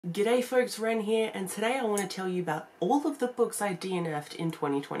G'day folks, Wren here, and today I want to tell you about all of the books I DNF'd in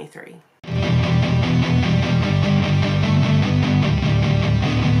 2023.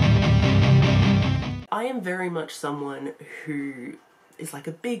 I am very much someone who is like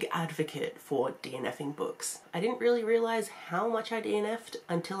a big advocate for DNFing books. I didn't really realise how much I DNF'd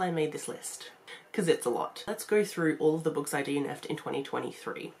until I made this list, because it's a lot. Let's go through all of the books I DNF'd in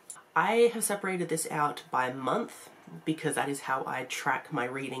 2023. I have separated this out by month, because that is how I track my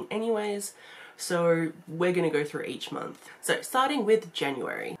reading anyways, so we're going to go through each month. So starting with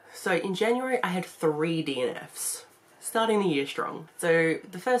January. So in January I had 3 DNFs, starting the year strong. So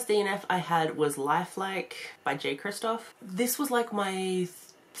the first DNF I had was Lifelike by J. Kristoff. This was like my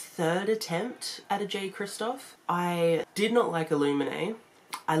third attempt at a J. Kristoff. I did not like Illuminae.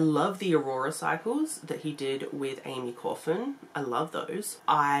 I love the Aurora cycles that he did with Amy Coffin. I love those.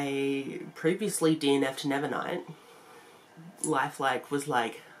 I previously DNF'd Nevernight. Lifelike was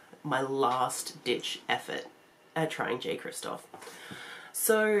like my last ditch effort at trying J. Kristoff.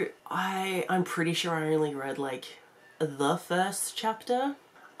 So I'm pretty sure I only read like the first chapter.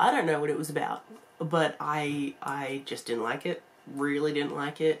 I don't know what it was about, but I just didn't like it. Really didn't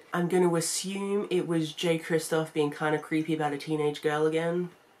like it. I'm going to assume it was J. Kristoff being kind of creepy about a teenage girl again,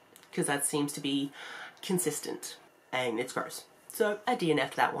 because that seems to be consistent and it's gross. So I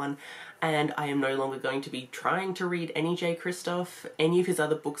DNF'd that one, and I am no longer going to be trying to read any J. Kristoff. Any of his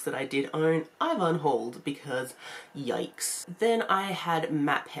other books that I did own, I've unhauled because yikes. Then I had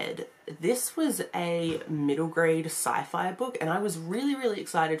Maphead. This was a middle grade sci-fi book, and I was really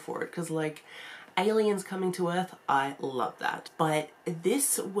excited for it because like aliens coming to Earth, I love that. But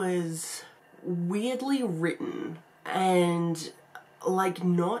this was weirdly written and like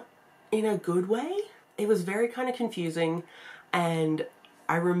not in a good way. It was very kind of confusing, and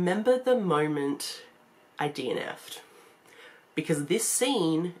I remember the moment I DNF'd because this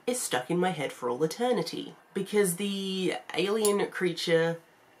scene is stuck in my head for all eternity, because the alien creature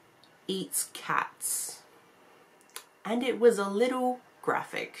eats cats and it was a little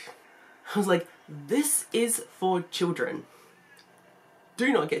graphic. I was like, this is for children.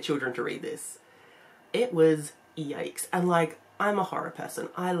 Do not get children to read this. It was yikes. And like, I'm a horror person.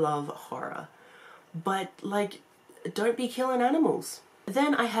 I love horror. But like, don't be killing animals.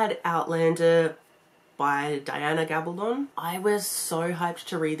 Then I had Outlander by Diana Gabaldon. I was so hyped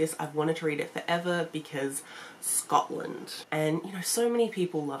to read this. I've wanted to read it forever because Scotland. And you know, so many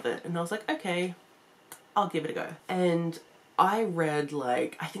people love it. And I was like, okay, I'll give it a go. And I read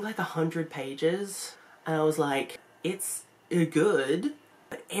like, I think like 100 pages, and I was like, it's good,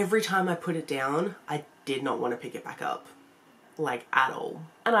 but every time I put it down, I did not want to pick it back up, like at all.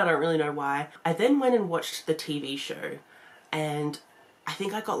 And I don't really know why. I then went and watched the TV show, and I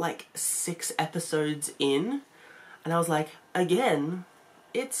think I got like 6 episodes in, and I was like, again,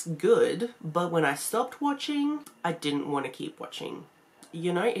 it's good, but when I stopped watching, I didn't want to keep watching.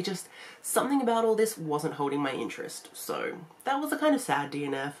 You know, it just, something about all this wasn't holding my interest. So that was a kind of sad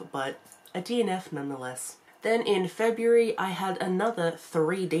DNF, but a DNF nonetheless. Then in February, I had another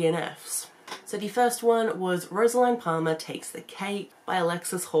 3 DNFs. So the first one was Rosaline Palmer Takes the Cake by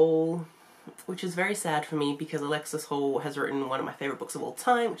Alexis Hall, which is very sad for me because Alexis Hall has written one of my favourite books of all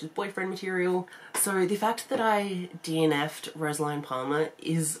time, which is Boyfriend Material. So the fact that I DNF'd Rosaline Palmer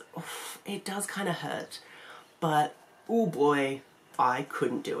is, it does kind of hurt, but oh boy, I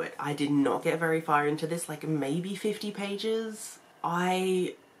couldn't do it. I did not get very far into this, like maybe 50 pages.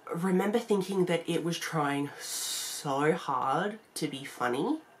 I remember thinking that it was trying so hard to be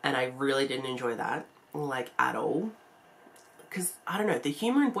funny, and I really didn't enjoy that, like at all. Because, I don't know, the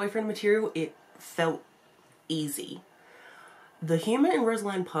humour in Boyfriend Material, it felt easy. The humour in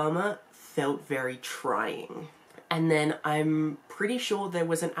Rosaline Palmer felt very trying. And then I'm pretty sure there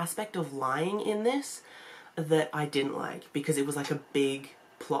was an aspect of lying in this that I didn't like, because it was like a big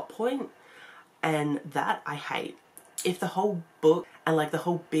plot point, and that I hate. If the whole book and like the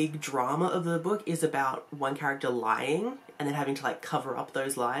whole big drama of the book is about one character lying and then having to like cover up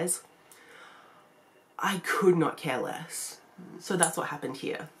those lies, I could not care less. So that's what happened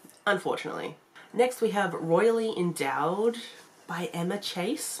here, unfortunately. Next we have Royally Endowed by Emma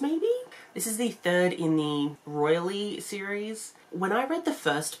Chase, maybe? This is the 3rd in the Royally series. When I read the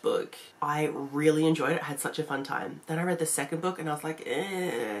first book, I really enjoyed it. I had such a fun time. Then I read the second book and I was like,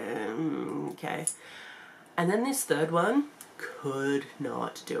 okay. And then this 3rd one, could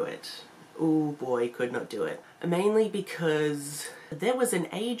not do it. Oh boy, could not do it. Mainly because there was an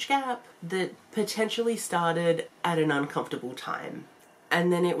age gap that potentially started at an uncomfortable time.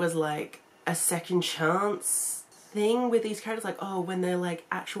 And then it was like a second chance thing with these characters, like, oh, when they're like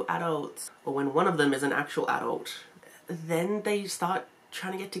actual adults, or when one of them is an actual adult, then they start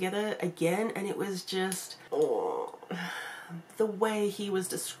trying to get together again, and it was just, oh, the way he was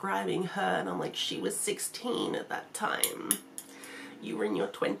describing her, and I'm like, she was 16 at that time. You were in your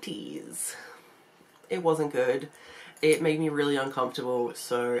 20s. It wasn't good. It made me really uncomfortable,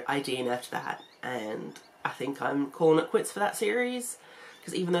 so I DNF'd that, and I think I'm calling it quits for that series,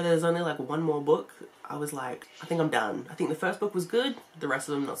 because even though there's only like one more book, I was like, I think I'm done. I think the first book was good, the rest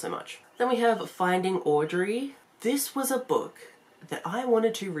of them not so much. Then we have Finding Audrey. This was a book that I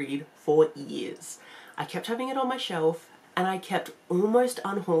wanted to read for years. I kept having it on my shelf, and I kept almost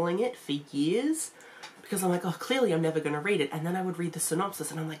unhauling it for years, because I'm like, oh, clearly I'm never going to read it. And then I would read the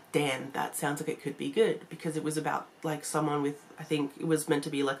synopsis and I'm like, damn, that sounds like it could be good, because it was about like someone with, I think it was meant to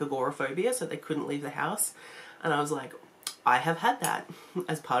be like agoraphobia, so they couldn't leave the house. And I was like, I have had that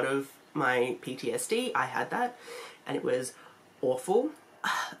as part of my PTSD. I had that, and it was awful.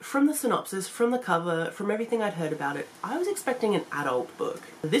 From the synopsis, from the cover, from everything I'd heard about it, I was expecting an adult book.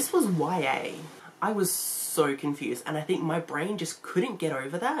 This was YA. I was so confused, and I think my brain just couldn't get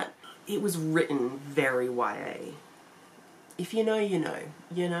over that. It was written very YA. If you know, you know.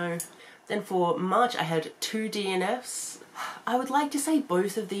 You know. Then for March I had 2 DNFs. I would like to say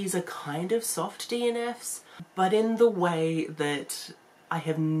both of these are kind of soft DNFs, but in the way that I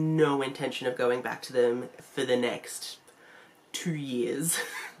have no intention of going back to them for the next 2 years.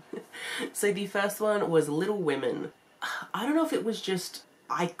 So the first one was Little Women. I don't know if it was just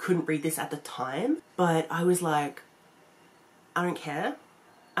I couldn't read this at the time, but I was like, I don't care.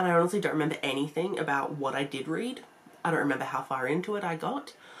 And I honestly don't remember anything about what I did read. I don't remember how far into it I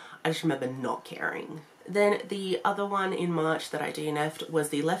got. I just remember not caring. Then the other one in March that I DNF'd was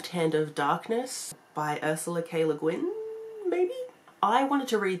The Left Hand of Darkness by Ursula K. Le Guin, maybe? I wanted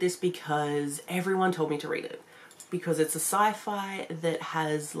to read this because everyone told me to read it. Because it's a sci-fi that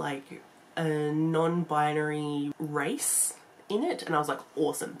has like a non-binary race in it, and I was like,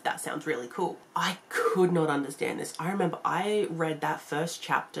 awesome, that sounds really cool. I could not understand this. I remember I read that first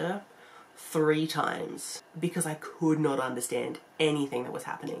chapter 3 times because I could not understand anything that was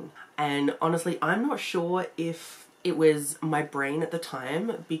happening. And honestly, I'm not sure if it was my brain at the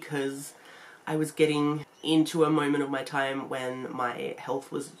time, because I was getting into a moment of my time when my health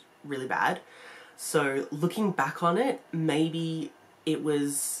was really bad. So looking back on it, maybe it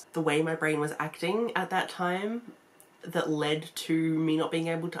was the way my brain was acting at that time that led to me not being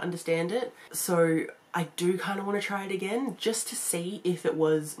able to understand it. So I do kind of want to try it again, just to see if it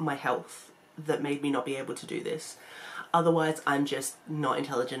was my health that made me not be able to do this. Otherwise, I'm just not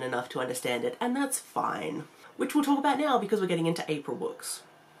intelligent enough to understand it, and that's fine. Which we'll talk about now, because we're getting into April books.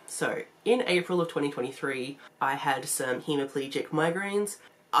 So, in April of 2023, I had some hemiplegic migraines.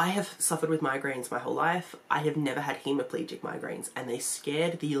 I have suffered with migraines my whole life. I have never had hemiplegic migraines, and they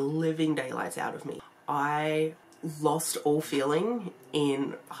scared the living daylights out of me. I lost all feeling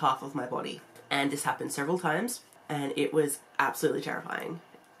in half of my body, and this happened several times, and it was absolutely terrifying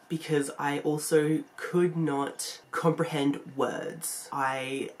because I also could not comprehend words.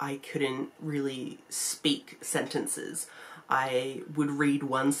 I couldn't really speak sentences. I would read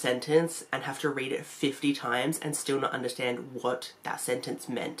one sentence and have to read it 50 times and still not understand what that sentence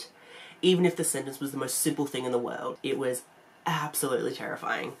meant. Even if the sentence was the most simple thing in the world, it was absolutely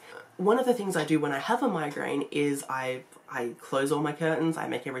terrifying. One of the things I do when I have a migraine is I close all my curtains, I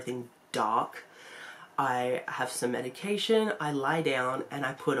make everything dark, I have some medication, I lie down and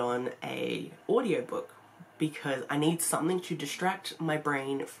I put on a audiobook because I need something to distract my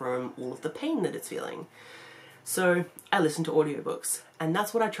brain from all of the pain that it's feeling. So I listen to audiobooks, and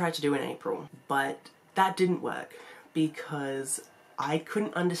that's what I tried to do in April, but that didn't work because I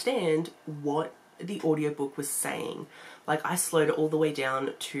couldn't understand what the audiobook was saying. Like, I slowed it all the way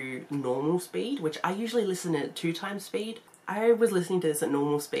down to normal speed, which I usually listen at 2 times speed. I was listening to this at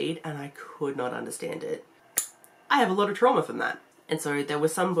normal speed and I could not understand it. I have a lot of trauma from that. And so there were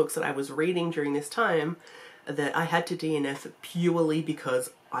some books that I was reading during this time that I had to DNF purely because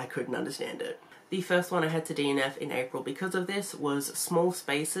I couldn't understand it. The first one I had to DNF in April because of this was Small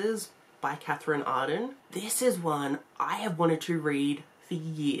Spaces by Catherine Arden. This is one I have wanted to read for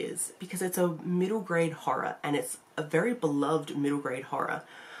years because it's a middle grade horror, and it's a very beloved middle grade horror.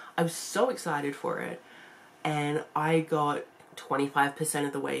 I was so excited for it, and I got 25%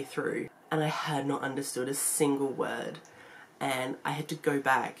 of the way through and I had not understood a single word, and I had to go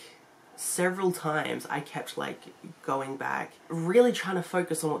back several times. I kept like going back, really trying to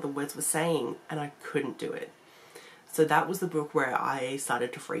focus on what the words were saying, and I couldn't do it. So that was the book where I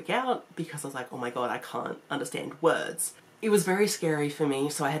started to freak out because I was like, oh my god, I can't understand words. It was very scary for me,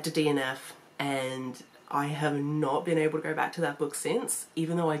 so I had to DNF, and I have not been able to go back to that book since,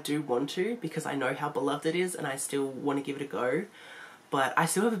 even though I do want to because I know how beloved it is and I still want to give it a go. but I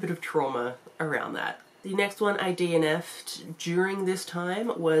still have a bit of trauma around that. The next one I DNF'd during this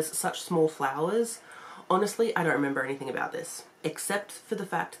time was Such Small Flowers. Honestly, I don't remember anything about this, except for the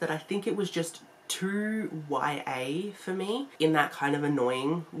fact that I think it was just too YA for me, in that kind of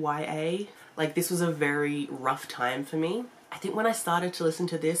annoying YA. Like, this was a very rough time for me. I think when I started to listen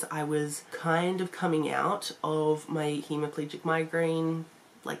to this, I was kind of coming out of my hemiplegic migraine,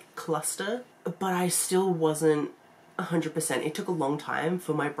 like, cluster, but I still wasn't 100%. It took a long time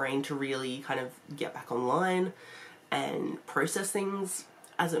for my brain to really kind of get back online and process things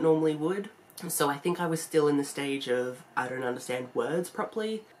as it normally would. So I think I was still in the stage of, I don't understand words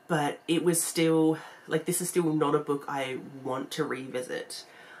properly, but it was still, like, this is still not a book I want to revisit.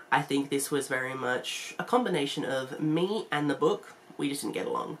 I think this was very much a combination of me and the book. We just didn't get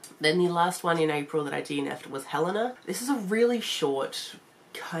along. Then the last one in April that I DNF'd was Helena. This is a really short,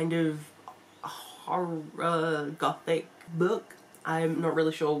 kind of horror gothic book. I'm not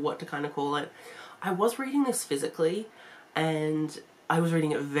really sure what to kind of call it. I was reading this physically, and I was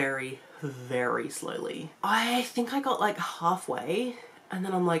reading it very, very slowly. I think I got like halfway, and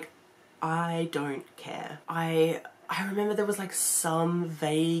then I'm like, I don't care. I remember there was like some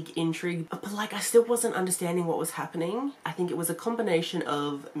vague intrigue, but like I still wasn't understanding what was happening. I think it was a combination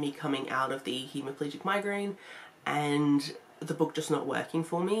of me coming out of the hemiplegic migraine and the book just not working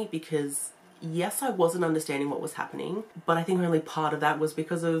for me, because yes, I wasn't understanding what was happening, but I think only part of that was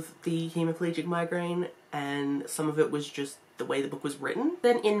because of the hemiplegic migraine, and some of it was just the way the book was written.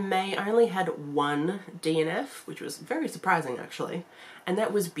 Then in May, I only had one DNF, which was very surprising actually, and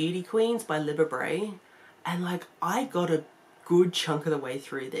that was Beauty Queens by Libba Bray. And like, I got a good chunk of the way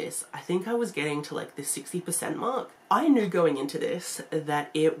through this. I think I was getting to like the 60% mark. I knew going into this that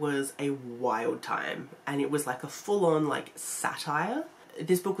it was a wild time, and it was like a full-on like satire.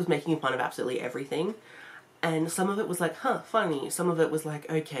 This book was making fun of absolutely everything, and some of it was like, huh, funny. Some of it was like,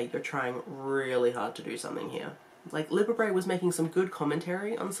 okay, you're trying really hard to do something here. Like, Libba Bray was making some good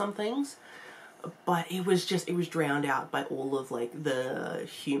commentary on some things, but it was drowned out by all of like the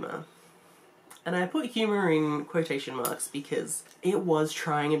humor. And I put humor in quotation marks because it was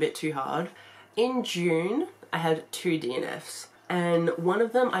trying a bit too hard. In June, I had 2 DNFs, and one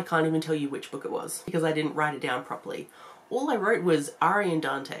of them I can't even tell you which book it was because I didn't write it down properly. All I wrote was Ari and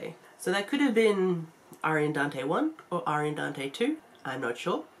Dante. So that could have been Ari and Dante 1 or Ari and Dante 2. I'm not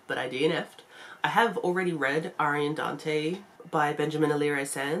sure, but I DNF'd. I have already read Ari and Dante by Benjamin Alire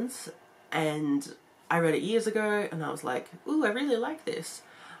Sands, and I read it years ago, and I was like, ooh, I really like this.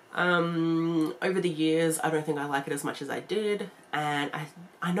 Over the years, I don't think I like it as much as I did, and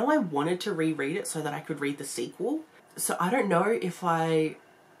I know I wanted to reread it so that I could read the sequel. So I don't know if I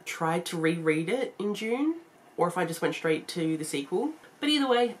tried to reread it in June or if I just went straight to the sequel, but either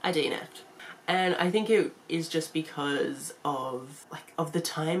way, I DNF'd. And I think it is just because of the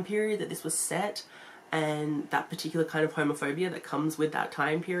time period that this was set, and that particular kind of homophobia that comes with that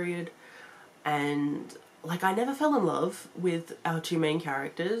time period. And like, I never fell in love with our 2 main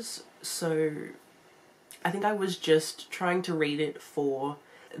characters, so I think I was just trying to read it for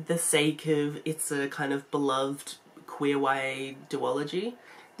the sake of it's a kind of beloved queer YA duology.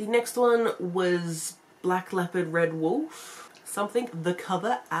 The next one was Black Leopard Red Wolf something. The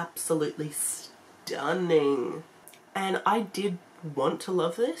cover, absolutely stunning. And I did want to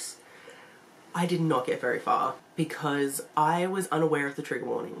love this. I did not get very far because I was unaware of the trigger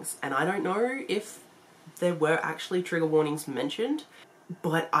warnings, and I don't know if there were actually trigger warnings mentioned,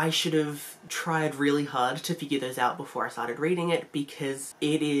 but I should have tried really hard to figure those out before I started reading it, because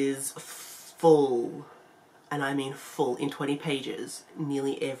it is full, and I mean full. In 20 pages,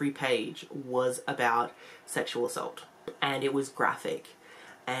 nearly every page was about sexual assault, and it was graphic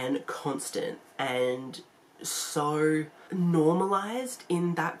and constant and so normalized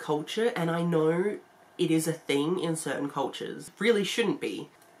in that culture. And I know it is a thing in certain cultures. Really shouldn't be.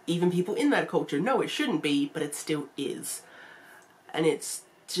 Even people in that culture know it shouldn't be, but it still is. And it's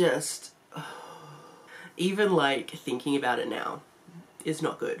just, even like thinking about it now is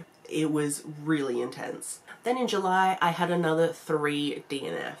not good. It was really intense. Then in July, I had another 3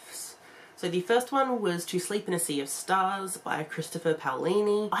 DNFs. So the first one was To Sleep in a Sea of Stars by Christopher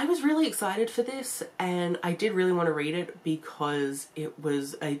Paolini. I was really excited for this, and I did really want to read it because it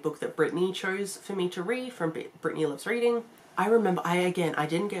was a book that Brittany chose for me to read from Brittany Loves Reading. I remember, I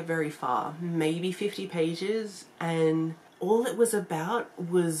didn't get very far, maybe 50 pages, and all it was about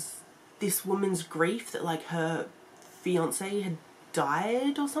was this woman's grief that like her fiance had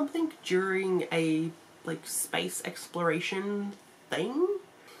died or something during a like space exploration thing.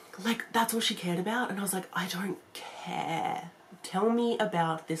 Like, that's all she cared about, and I was like, I don't care. Tell me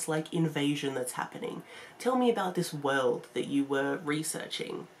about this like invasion that's happening. Tell me about this world that you were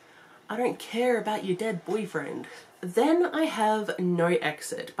researching. I don't care about your dead boyfriend. Then I have No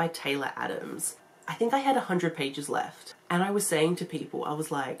Exit by Taylor Adams. I think I had 100 pages left. And I was saying to people, I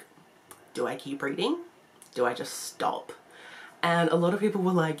was like, do I keep reading? Do I just stop? And a lot of people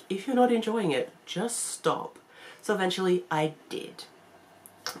were like, if you're not enjoying it, just stop. So eventually I did.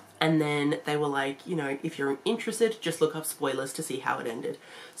 And then they were like, you know, if you're interested, just look up spoilers to see how it ended.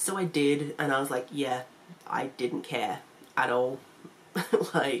 So I did, and I was like, yeah, I didn't care at all.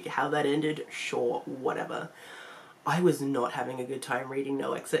 Like, how that ended, sure, whatever. I was not having a good time reading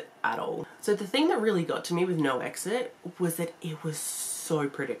No Exit at all. So the thing that really got to me with No Exit was that it was so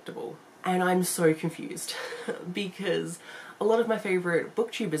predictable. And I'm so confused because a lot of my favourite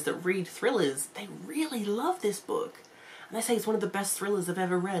booktubers that read thrillers, they really love this book. And they say it's one of the best thrillers I've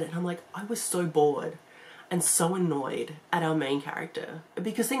ever read. And I'm like, I was so bored and so annoyed at our main character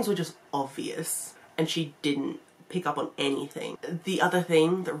because things were just obvious and she didn't pick up on anything. The other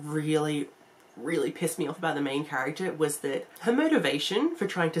thing that really pissed me off about the main character was that her motivation for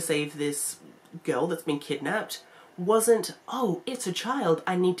trying to save this girl that's been kidnapped wasn't, oh, it's a child,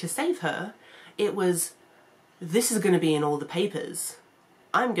 I need to save her. It was, this is going to be in all the papers.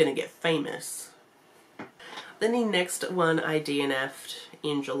 I'm going to get famous. Then the next one I DNF'd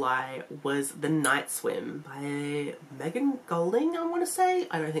in July was The Night Swim by Megan Golding, I want to say.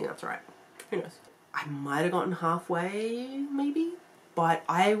 I don't think that's right. Who knows? I might have gotten halfway, maybe? But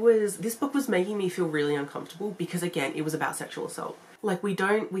this book was making me feel really uncomfortable because, again, it was about sexual assault. Like, we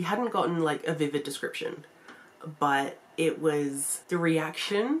hadn't gotten, like, a vivid description, but it was the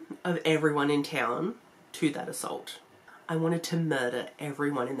reaction of everyone in town to that assault. I wanted to murder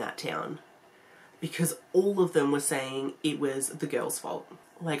everyone in that town because all of them were saying it was the girl's fault.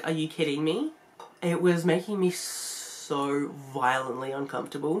 Like, are you kidding me? It was making me so violently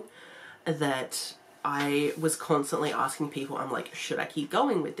uncomfortable that I was constantly asking people, I'm like, should I keep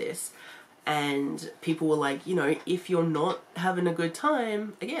going with this? And people were like, you know, if you're not having a good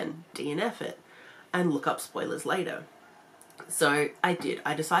time, again, DNF it and look up spoilers later. So I did.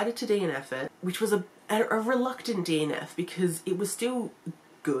 I decided to DNF it, which was a reluctant DNF because it was still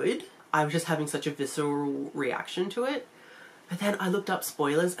good. I was just having such a visceral reaction to it. But then I looked up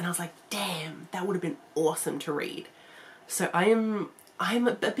spoilers and I was like, damn, that would have been awesome to read. So I'm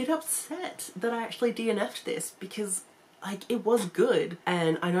a bit upset that I actually DNF'd this because, like, it was good.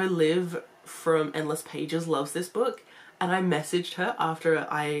 And I know Liv from Endless Pages loves this book, and I messaged her after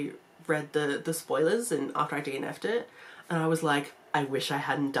I read the spoilers and after I DNF'd it, and I was like, I wish I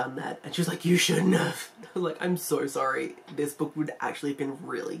hadn't done that. And she was like, you shouldn't have. I was like, I'm so sorry. This book would actually have been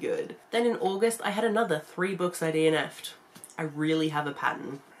really good. Then in August, I had another 3 books I DNF'd. I really have a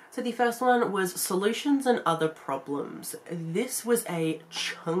pattern. So the first one was Solutions and Other Problems. This was a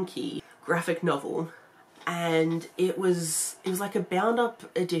chunky graphic novel, and it was like a bound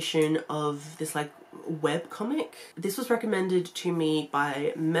up edition of this like web comic. This was recommended to me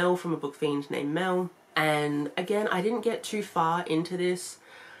by Mel from A Book Fiend named Mel, and again, I didn't get too far into this,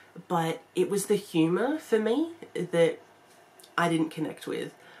 but it was the humour for me that I didn't connect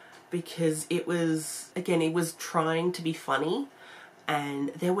with because it was, again, it was trying to be funny. And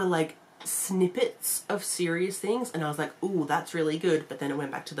there were like snippets of serious things and I was like, ooh, that's really good. But then it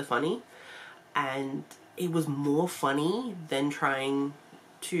went back to the funny and it was more funny than trying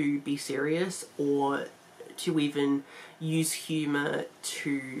to be serious or to even use humour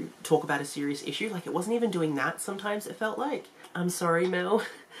to talk about a serious issue. Like, it wasn't even doing that sometimes, it felt like. I'm sorry, Mel.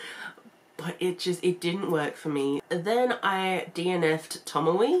 But it didn't work for me. Then I DNF'd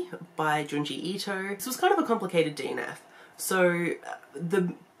Tomoe by Junji Ito. This was kind of a complicated DNF. So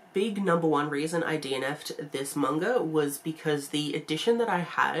the big #1 reason I DNF'd this manga was because the edition that I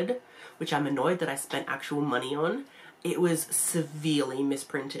had, which I'm annoyed that I spent actual money on, it was severely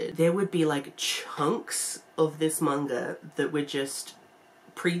misprinted. There would be like chunks of this manga that were just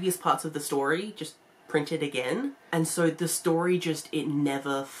previous parts of the story just printed again. And so the story it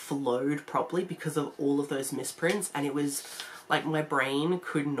never flowed properly because of all of those misprints, and it was like my brain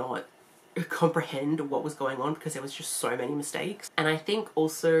could not comprehend what was going on because there was just so many mistakes. And I think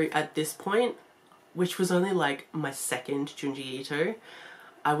also at this point, which was only like my second Junji Ito,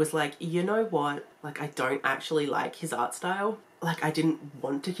 I was like, you know what, like, I don't actually like his art style. Like, I didn't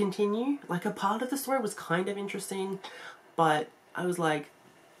want to continue. Like, a part of the story was kind of interesting, but I was like,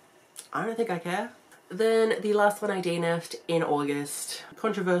 I don't think I care. Then the last one I DNF'd in August,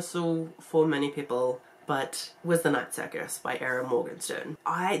 controversial for many people, but was The Night Circus by Erin Morgenstern.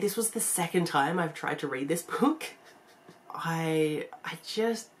 This was the second time I've tried to read this book. I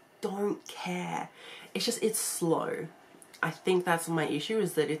just don't care. It's slow. I think that's my issue,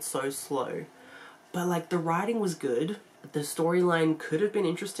 is that it's so slow. But like, the writing was good, the storyline could have been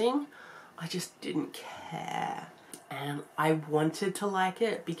interesting, I just didn't care. And I wanted to like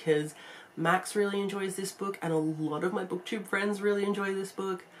it because Max really enjoys this book and a lot of my booktube friends really enjoy this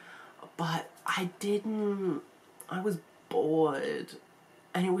book, but I didn't. I was bored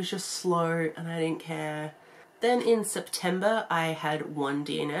and it was just slow and I didn't care. Then in September I had one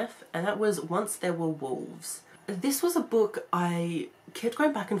DNF, and that was Once There Were Wolves. This was a book I kept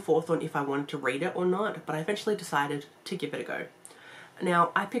going back and forth on if I wanted to read it or not, but I eventually decided to give it a go.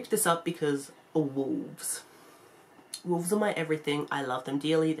 Now, I picked this up because of wolves. Wolves are my everything. I love them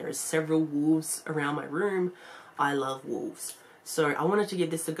dearly. There are several wolves around my room. I love wolves. So I wanted to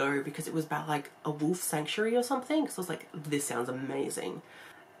give this a go because it was about like a wolf sanctuary or something. So I was like, this sounds amazing.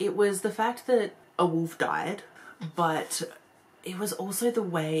 It was the fact that a wolf died, but it was also the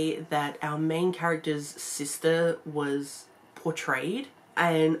way that our main character's sister was portrayed.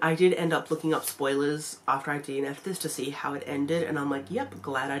 And I did end up looking up spoilers after I DNF'd this to see how it ended, and I'm like, yep,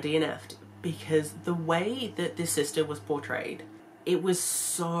 glad I DNF'd. Because the way that this sister was portrayed, it was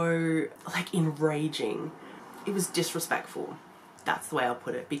so, like, enraging. It was disrespectful. That's the way I'll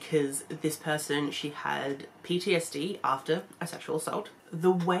put it, because this person, she had PTSD after a sexual assault. The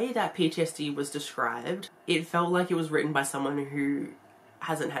way that PTSD was described, it felt like it was written by someone who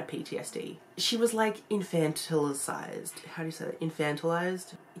hasn't had PTSD. She was like infantilized. How do you say that?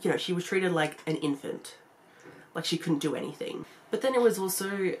 Infantilized? You know, she was treated like an infant. Like she couldn't do anything. But then it was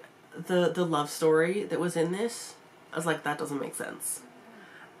also the love story that was in this. I was like, that doesn't make sense.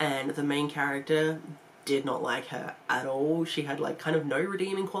 And the main character did not like her at all. She had like kind of no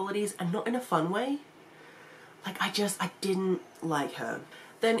redeeming qualities, and not in a fun way. Like I didn't like her.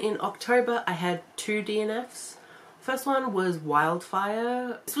 Then in October I had 2 DNFs. First one was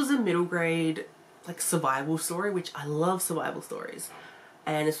Wildfire. This was a middle grade like survival story, which I love survival stories.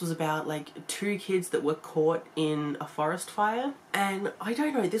 And this was about like 2 kids that were caught in a forest fire. And I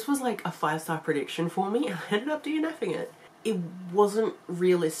don't know, this was like a 5-star prediction for me, and I ended up DNFing it. It wasn't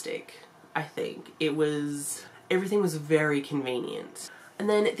realistic, I think. It was, everything was very convenient. And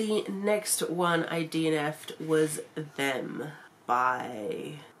then the next one I DNF'd was Them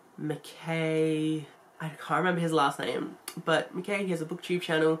by McKay. I can't remember his last name, but McKay, he has a booktube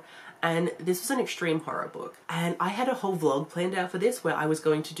channel, and this was an extreme horror book. And I had a whole vlog planned out for this where I was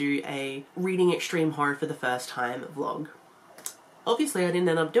going to do a reading extreme horror for the first time vlog. Obviously I didn't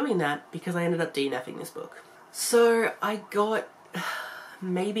end up doing that because I ended up DNFing this book. So I got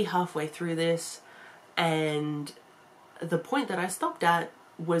maybe halfway through this, and the point that I stopped at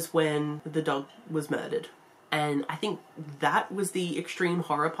was when the dog was murdered. And I think that was the extreme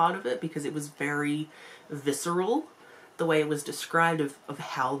horror part of it, because it was very visceral, the way it was described of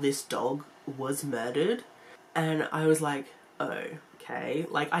how this dog was murdered. And I was like, oh, okay.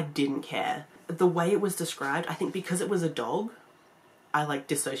 Like, I didn't care. The way it was described, I think because it was a dog, I like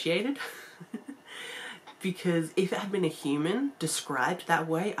dissociated. Because if it had been a human described that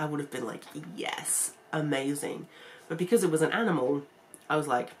way, I would have been like, yes, amazing. But because it was an animal, I was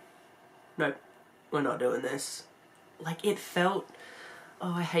like, nope. We're not doing this. Like, it felt,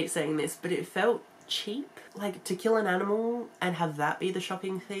 oh, I hate saying this, but it felt cheap. Like, to kill an animal and have that be the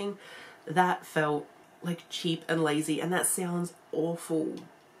shocking thing, that felt like cheap and lazy, and that sounds awful.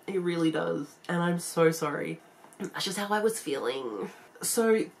 It really does. And I'm so sorry. That's just how I was feeling.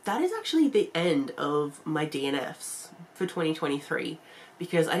 So that is actually the end of my DNFs for 2023,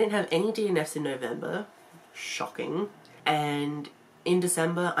 because I didn't have any DNFs in November. Shocking. And in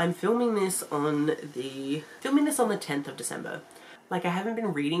December, I'm filming this on the 10th of December. Like, I haven't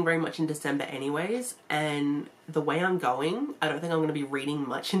been reading very much in December anyways, and the way I'm going, I don't think I'm going to be reading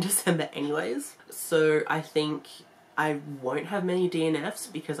much in December anyways. So I think I won't have many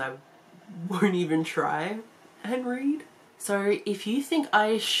DNFs because I won't even try and read. So if you think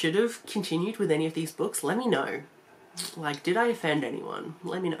I should have continued with any of these books, let me know. Like, did I offend anyone?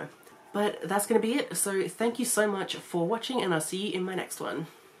 Let me know. But that's going to be it. So thank you so much for watching, and I'll see you in my next one.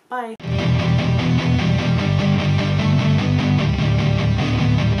 Bye!